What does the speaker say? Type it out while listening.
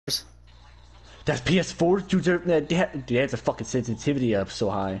That's PS4, dude. They have the fucking sensitivity up so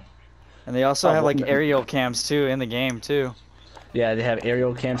high. And they also have like aerial cams too in the game too. Yeah, they have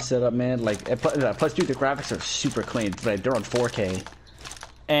aerial cams set up, man. Like, plus, dude, the graphics are super clean. Like, they're on 4K.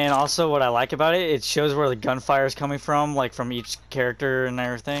 And also, what I like about it, it shows where the gunfire is coming from, like from each character and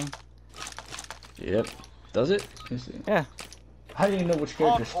everything. Yep. Does it? Yeah. How do you know which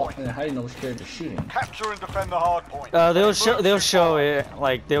character's fucking? How do you know which character's shooting? Capture and defend the hard point. They'll show it,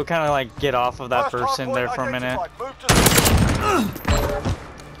 like they'll kind of like get off of that person there for a minute.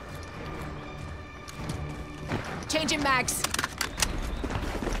 Changing mags.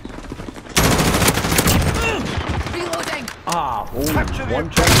 Reloading. Ah, only one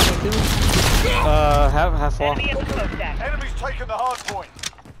person. Half wall. Enemy's taking the hard point.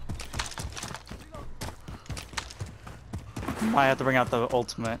 Might have to bring out the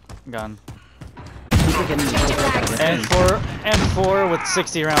ultimate gun. And four with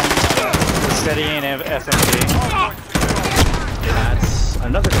 60 rounds with steady and FMG. That's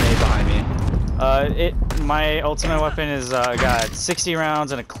another grenade behind me. My ultimate weapon is got 60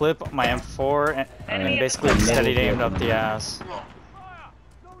 rounds and a clip. My M4 and basically steady aimed up the ass.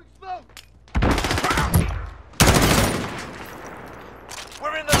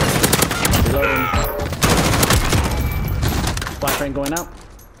 We're in the Reloading. Flashbang going out.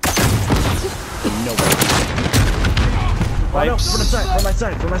 Nobody. Pipes. Oh, no,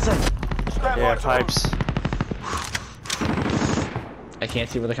 from my side. Yeah, pipes. I can't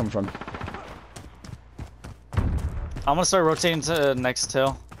see where they're coming from. I'm gonna start rotating to next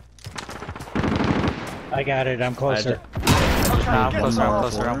hill. I got it. I'm closer. Nah,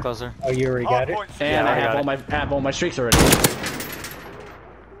 I'm closer. Oh, you already got it? And Yeah, I have all my streaks already.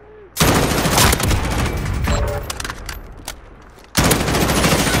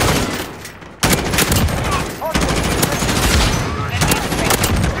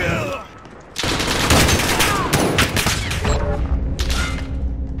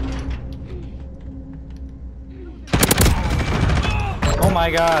 Oh my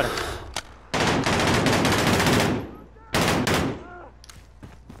god.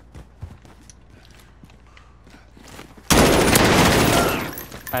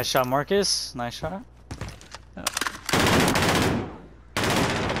 Nice shot, Marcus. Nice shot.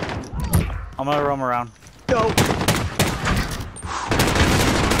 I'm gonna roam around. Go.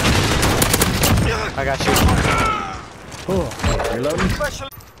 I got you. Oh, reloading.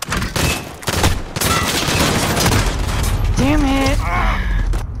 Damn it!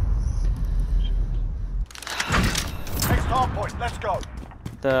 next hard point. Let's go.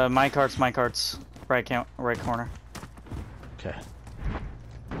 The minecarts. Right corner. Okay.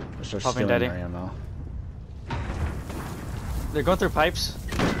 Popping daddy. They're going through pipes.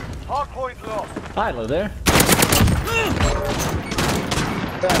 Hard point lost. Hi, hello there.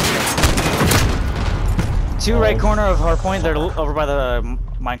 Two right corner of hardpoint. They're over by the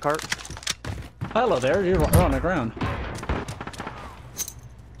minecart. Hello there. You're on the ground.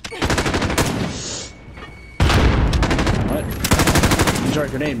 What? Enjoy a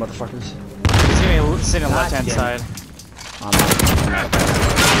grenade, motherfuckers. He's gonna be sitting on the left hand side.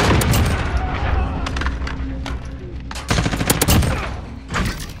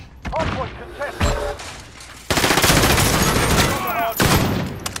 Hard point contested.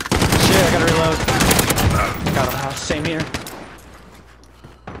 Shit, I gotta reload. Got him. Same here.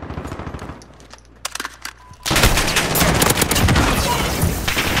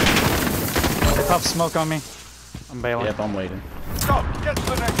 They popped smoke on me. I'm bailing. Yep, I'm waiting. Go. Get to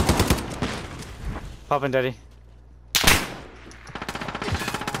the next one. Popping daddy.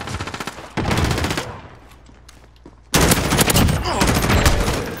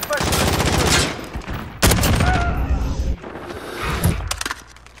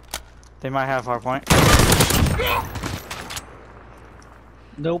 They might have hardpoint.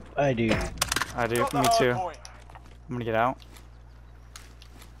 Nope, I do. I do. Me too. I'm gonna get out.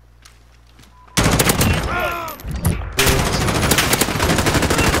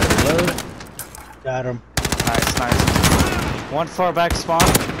 Reload. Got him. Nice. One far back spawn.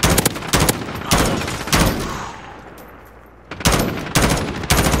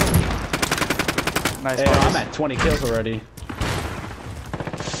 Nice. Hey, I'm at 20 kills already.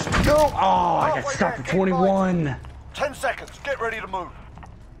 No! Oh, I got stopped at 21. 10 seconds. Get ready to move.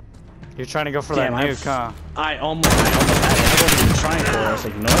 You're trying to go for that nuke, huh? I almost had it. I wasn't even trying for it. I was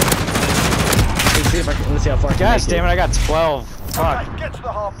like, no. Let's see how far I can Gosh make damn it, I got 12. Fuck. Okay, get to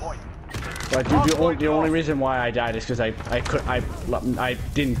the hard point. But dude, the only reason why I died is because I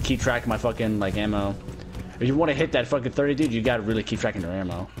didn't keep track of my fucking like ammo. If you want to hit that fucking 30, dude, you gotta really keep track of your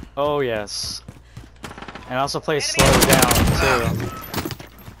ammo. Oh yes. And also play slow down too.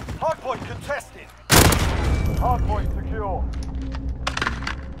 Hard Hardpoint contested. Hardpoint secure.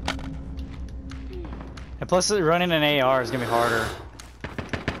 And plus, running an AR is gonna be harder.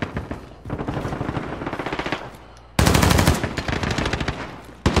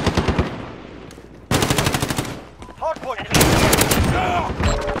 Hardpoint.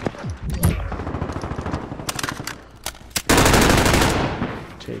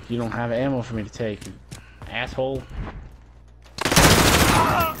 Jake, you don't have ammo for me to take, you asshole.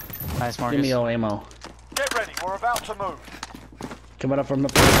 Nice, Marcus. Give me all ammo. Get ready. We're about to move. Coming up from the.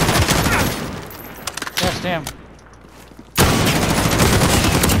 Gosh damn.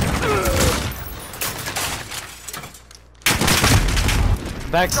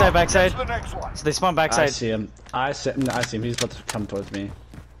 Backside, backside. Get to the next one. So they spawn I backside. see him. I see him. He's about to come towards me.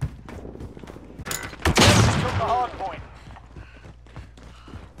 Took the hardpoint.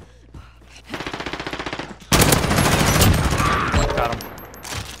 Got him.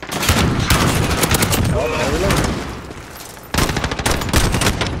 Oh, there we go.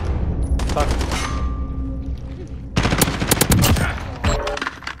 Fuck.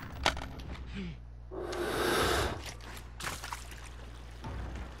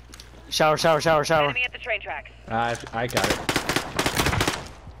 Shower, shower, shower, shower. Enemy at the train tracks. I got it.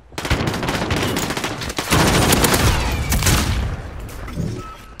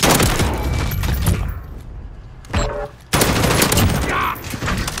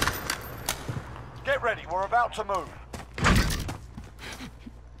 Get ready. We're about to move.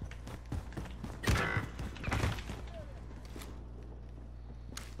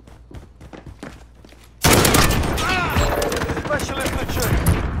 Specialist achieved.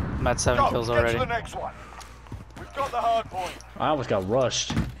 I'm at 7 kills Get already. to the next one. We've got the hardpoint. I almost got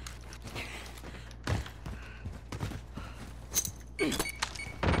rushed.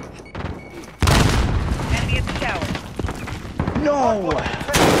 Enemy at the tower. No!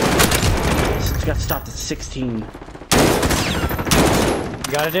 It's got stopped at 16. You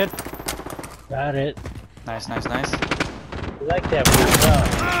got it, dude? Got it. Nice, nice, nice. You like that move,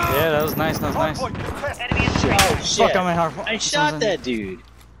 huh? Yeah, that was nice, that was nice. Hardpoint contested. Enemy at the train Oh tracks. shit! Fuck, I'm in hard. I shot that dude.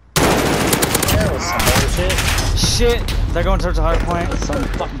 That was some bullshit. Shit! They're going towards the hard point. Some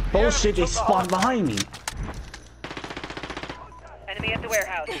fucking bullshit, they spawned behind me. Enemy at the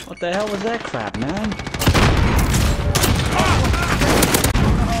warehouse. What the hell was that crap, man?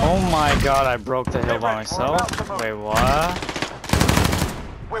 Oh my god, I broke the hill by myself. Wait, what?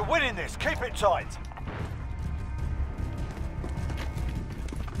 We're winning this. Keep it tight.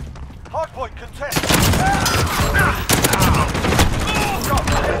 Hardpoint contested.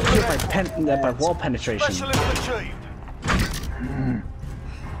 By wall penetration. Specialist achieved.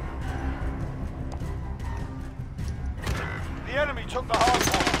 The enemy took the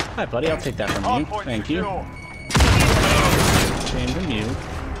hardpoint. Hi, buddy. I'll take that from you. Hardpoint Thank you. secure. Change from you.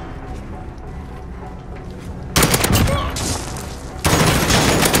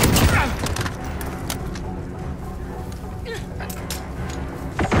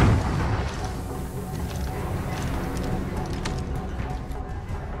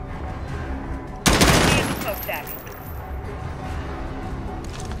 Enemy at the smokestack.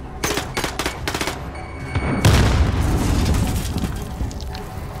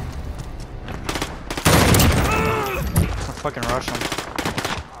 I'll fucking rush him.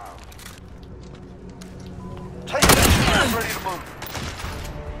 Take it. Get ready to move.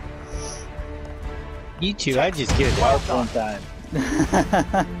 You two, I just give it up one time.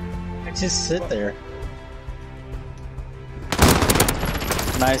 I just sit there.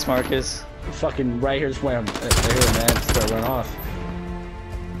 Nice, Marcus. Fucking right here's where I'm right here, man. Just to run off.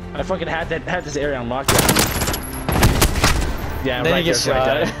 I fucking had this area on lockdown. Yeah, Then right you get there's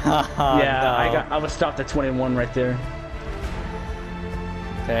right shot. there. Oh, Yeah, no. I was stopped at 21 right there.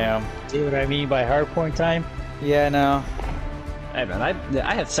 Damn. See what I mean by hardpoint time? Yeah, no. Hey man,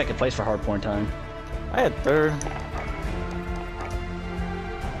 I had second place for hardpoint time. I had third.